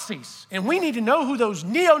Nazis, and we need to know who those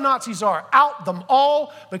neo-Nazis are. Out them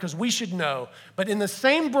all, because we should know. But in the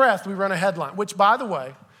same breath, we run a headline, which, by the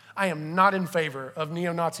way, I am not in favor of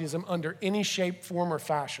neo-Nazism under any shape, form, or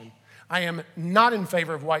fashion. I am not in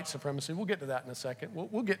favor of white supremacy. We'll get to that in a second.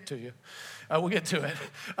 We'll get to you. We'll get to it.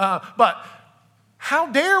 But how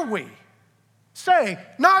dare we say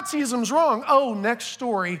Nazism's wrong? Oh, next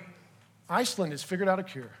story, Iceland has figured out a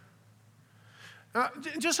cure.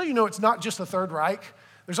 Just so you know, it's not just the Third Reich.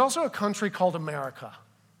 There's also a country called America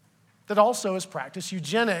that also has practiced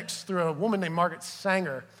eugenics through a woman named Margaret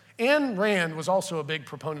Sanger. Ayn Rand was also a big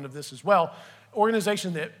proponent of this as well.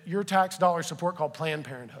 Organization that your tax dollars support called Planned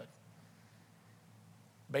Parenthood,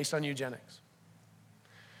 based on eugenics.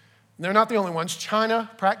 And they're not the only ones.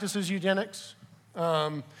 China practices eugenics.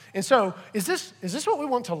 And so, is this what we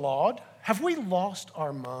want to laud? Have we lost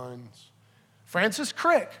our minds? Francis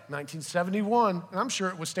Crick, 1971, and I'm sure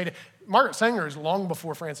it was stated. Margaret Sanger is long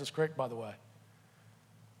before Francis Crick, by the way.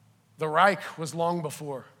 The Reich was long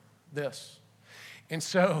before this. And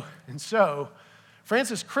so,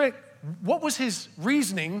 Francis Crick, what was his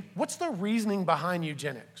reasoning? What's the reasoning behind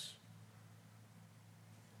eugenics?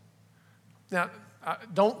 Now,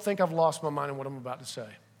 don't think I've lost my mind in what I'm about to say.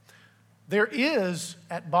 There is,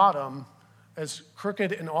 at bottom, as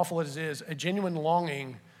crooked and awful as it is, a genuine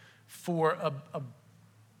longing for a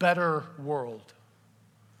better world,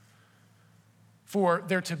 for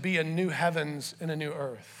there to be a new heavens and a new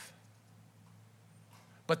earth.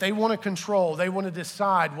 But they want to control, they want to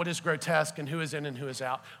decide what is grotesque and who is in and who is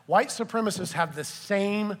out. White supremacists have the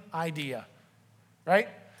same idea, right?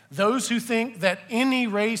 Those who think that any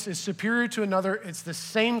race is superior to another, it's the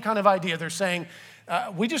same kind of idea. They're saying,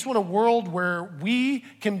 we just want a world where we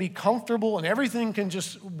can be comfortable and everything can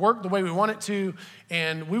just work the way we want it to,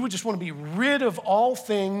 and we would just want to be rid of all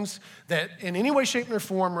things that in any way, shape, or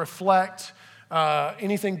form reflect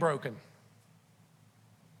anything broken.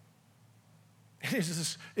 It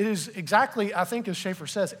is exactly, I think, as Schaeffer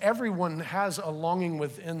says, everyone has a longing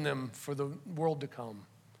within them for the world to come.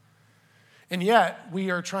 And yet, we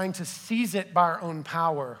are trying to seize it by our own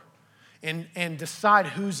power and decide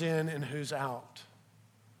who's in and who's out.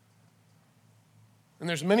 And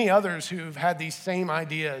there's many others who've had these same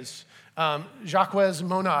ideas. Jacques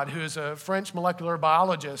Monod, who is a French molecular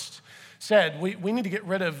biologist, said, we need to get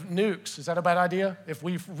rid of nukes. Is that a bad idea? If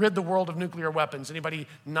we rid the world of nuclear weapons, anybody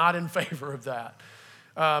not in favor of that?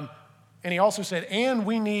 And he also said, and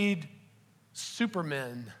we need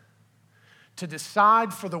supermen to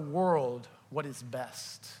decide for the world what is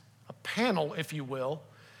best. A panel, if you will.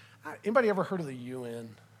 Anybody ever heard of the UN?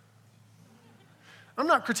 I'm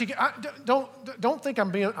not critiquing, don't think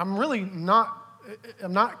I'm really not,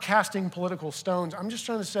 I'm not casting political stones. I'm just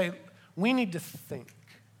trying to say we need to think.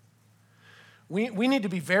 We need to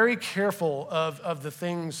be very careful of the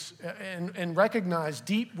things and recognize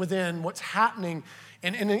deep within what's happening.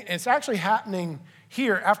 And it's actually happening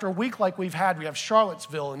here. After a week like we've had, we have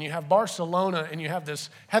Charlottesville and you have Barcelona and you have this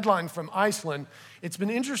headline from Iceland. It's been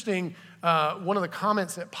interesting. One of the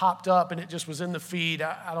comments that popped up, and it just was in the feed.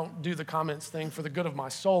 I don't do the comments thing for the good of my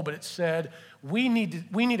soul, but it said, we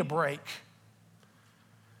need a break.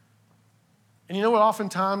 And you know what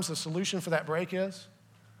oftentimes the solution for that break is?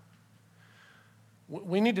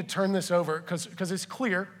 We need to turn this over, because it's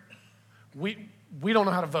clear, we don't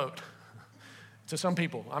know how to vote to some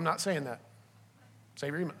people. I'm not saying that.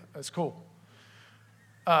 That's cool.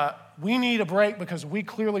 We need a break because we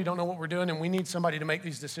clearly don't know what we're doing, and we need somebody to make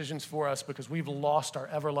these decisions for us because we've lost our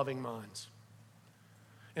ever-loving minds.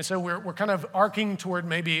 And so we're kind of arcing toward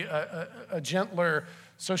maybe a gentler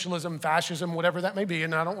socialism, fascism, whatever that may be.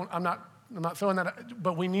 And I'm not throwing that,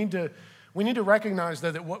 but we need to recognize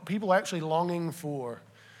that what people are actually longing for,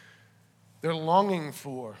 they're longing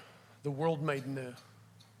for the world made new.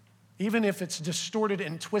 Even if it's distorted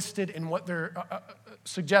and twisted in what they're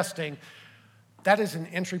suggesting, that is an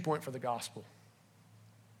entry point for the gospel.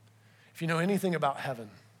 If you know anything about heaven,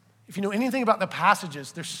 if you know anything about the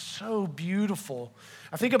passages, they're so beautiful.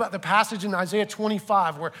 I think about the passage in Isaiah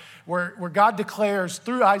 25 where God declares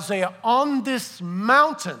through Isaiah, on this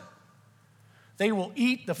mountain, They will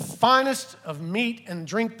eat the finest of meat and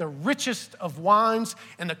drink the richest of wines,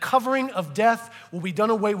 and the covering of death will be done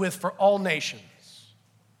away with for all nations,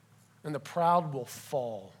 and the proud will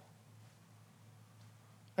fall.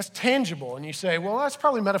 That's tangible. And you say, well, that's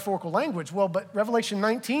probably metaphorical language. Well, but Revelation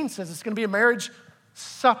 19 says it's going to be a marriage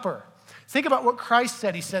supper. Think about what Christ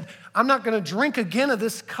said. He said, I'm not going to drink again of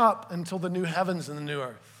this cup until the new heavens and the new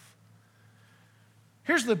earth.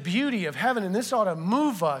 Here's the beauty of heaven, and this ought to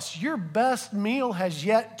move us. Your best meal has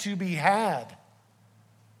yet to be had.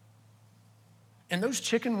 And those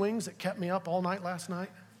chicken wings that kept me up all night last night,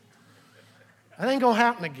 that ain't going to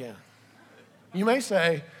happen again. You may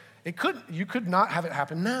say, you could not have it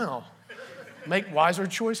happen now. Make wiser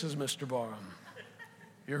choices, Mr. Barham.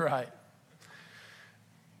 You're right.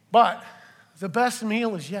 But the best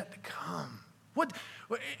meal is yet to come.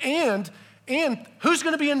 And who's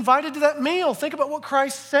going to be invited to that meal? Think about what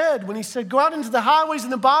Christ said when he said, go out into the highways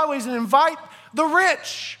and the byways and invite the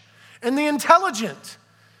rich and the intelligent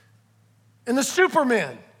and the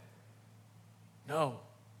supermen. No.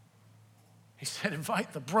 He said,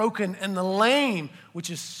 invite the broken and the lame, which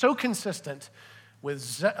is so consistent with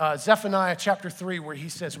Zephaniah chapter 3, where he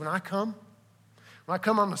says, when I come, I'm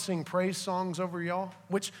going to sing praise songs over y'all,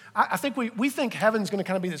 which I think we think heaven's going to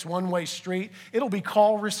kind of be this one-way street. It'll be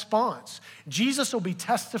call response. Jesus will be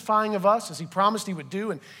testifying of us as he promised he would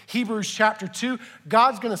do in Hebrews chapter 2.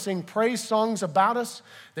 God's going to sing praise songs about us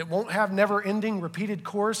that won't have never-ending repeated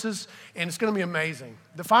choruses, and it's going to be amazing.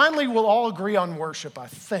 Finally, we'll all agree on worship, I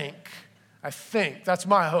think. That's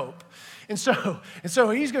my hope. And so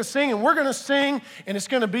he's going to sing, and we're going to sing, and it's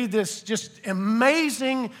going to be this just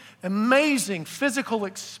amazing physical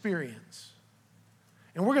experience.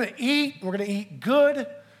 And we're going to eat good.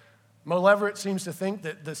 Mo Leverett seems to think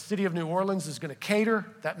that the city of New Orleans is going to cater.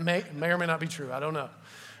 That may or may not be true. I don't know.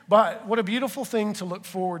 But what a beautiful thing to look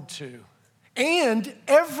forward to. And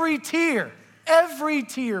every tear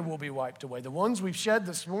will be wiped away. The ones we've shed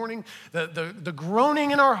this morning, the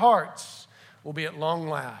groaning in our hearts will be at long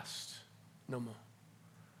last. No more.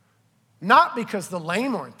 Not because the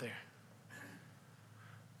lame aren't there,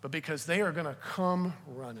 but because they are going to come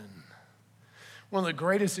running. One of the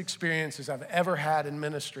greatest experiences I've ever had in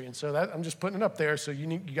ministry, and so I'm just putting it up there, so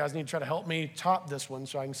you guys need to try to help me top this one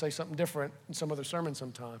so I can say something different in some other sermon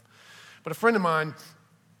sometime. But a friend of mine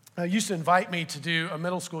used to invite me to do a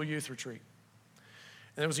middle school youth retreat.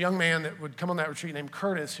 And there was a young man that would come on that retreat named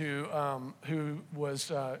Curtis who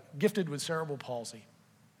was gifted with cerebral palsy.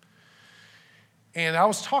 And I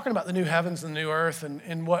was talking about the new heavens and the new earth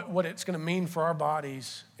and what it's going to mean for our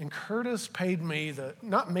bodies. And Curtis paid me,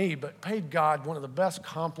 paid God one of the best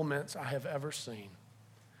compliments I have ever seen.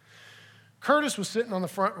 Curtis was sitting on the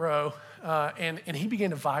front row, and he began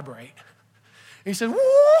to vibrate. He said,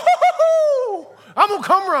 woo, I'm going to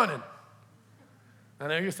come running. I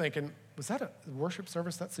know you're thinking, was that a worship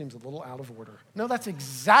service? That seems a little out of order. No, that's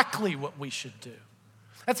exactly what we should do.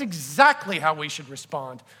 That's exactly how we should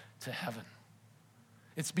respond to heaven.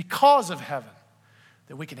 It's because of heaven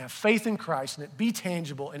that we can have faith in Christ and it be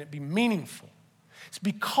tangible and it be meaningful. It's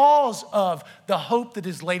because of the hope that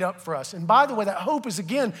is laid up for us. And by the way, that hope is,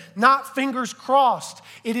 again, not fingers crossed.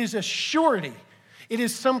 It is a surety. It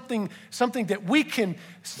is something that we can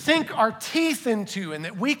sink our teeth into and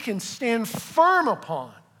that we can stand firm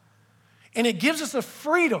upon. And it gives us the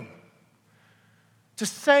freedom to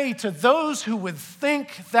say to those who would think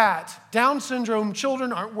that Down syndrome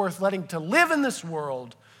children aren't worth letting to live in this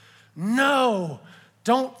world, no,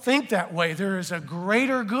 don't think that way. There is a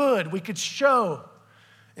greater good we could show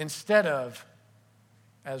instead of,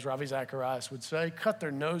 as Ravi Zacharias would say, cut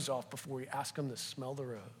their nose off before we ask them to smell the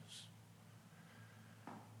rose.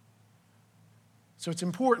 So it's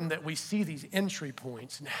important that we see these entry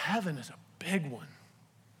points, and heaven is a big one.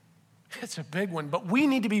 It's a big one, but we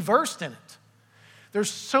need to be versed in it. There's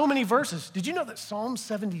so many verses. Did you know that Psalm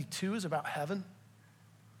 72 is about heaven?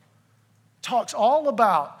 Talks all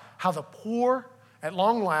about how the poor at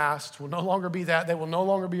long last will no longer be that. They will no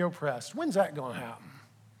longer be oppressed. When's that going to happen?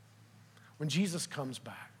 When Jesus comes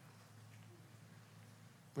back.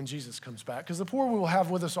 When Jesus comes back. Because the poor we will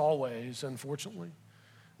have with us always, unfortunately,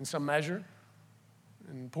 in some measure.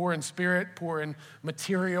 And poor in spirit, poor in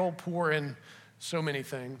material, poor in so many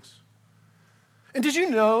things. And did you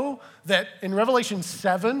know that in Revelation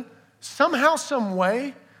 7, somehow, some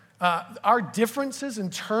way, our differences in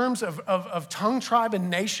terms of tongue, tribe, and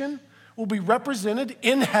nation will be represented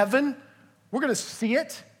in heaven? We're going to see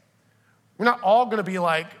it. We're not all going to be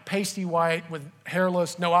like pasty white with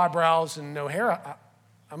hairless, no eyebrows, and no hair,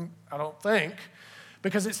 I don't think.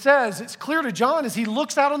 Because it says, it's clear to John as he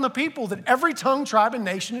looks out on the people that every tongue, tribe, and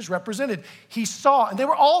nation is represented. He saw, and they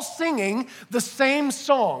were all singing the same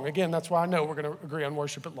song. Again, that's why I know we're going to agree on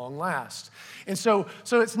worship at long last. And so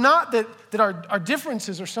it's not that our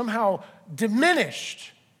differences are somehow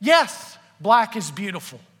diminished. Yes, black is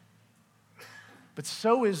beautiful. But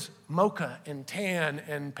so is mocha and tan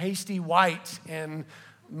and pasty white and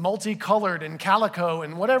multicolored and calico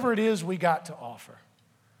and whatever it is we got to offer.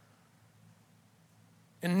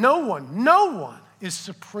 And no one is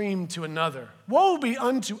supreme to another. Woe be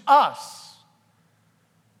unto us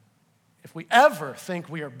if we ever think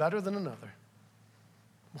we are better than another.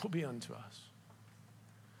 Woe be unto us.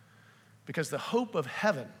 Because the hope of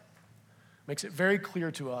heaven makes it very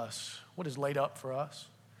clear to us what is laid up for us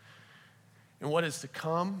and what is to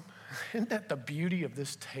come. Isn't that the beauty of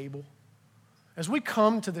this table? As we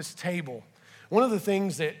come to this table, one of the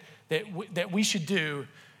things that we should do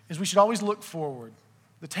is we should always look forward.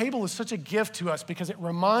 The table is such a gift to us because it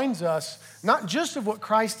reminds us not just of what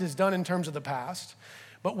Christ has done in terms of the past,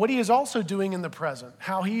 but what he is also doing in the present,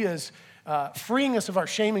 how he is freeing us of our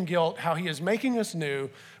shame and guilt, how he is making us new,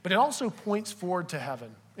 but it also points forward to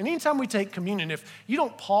heaven. And anytime we take communion, if you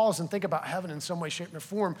don't pause and think about heaven in some way, shape, or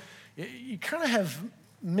form, you kind of have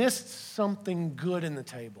missed something good in the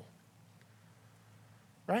table,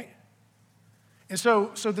 right? And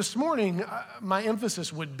so this morning, my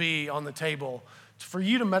emphasis would be on the table for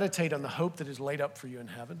you to meditate on the hope that is laid up for you in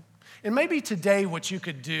heaven. And maybe today what you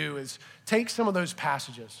could do is take some of those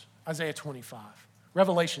passages, Isaiah 25,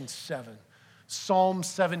 Revelation 7, Psalm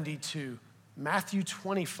 72, Matthew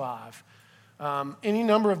 25, any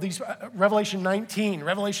number of these, Revelation 19,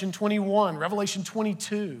 Revelation 21, Revelation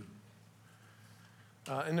 22,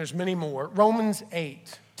 and there's many more, Romans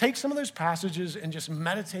 8. Take some of those passages and just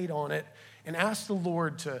meditate on it and ask the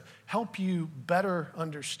Lord to help you better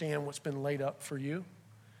understand what's been laid up for you.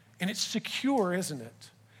 And it's secure, isn't it?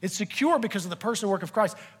 It's secure because of the person and work of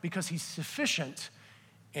Christ, because he's sufficient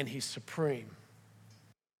and he's supreme.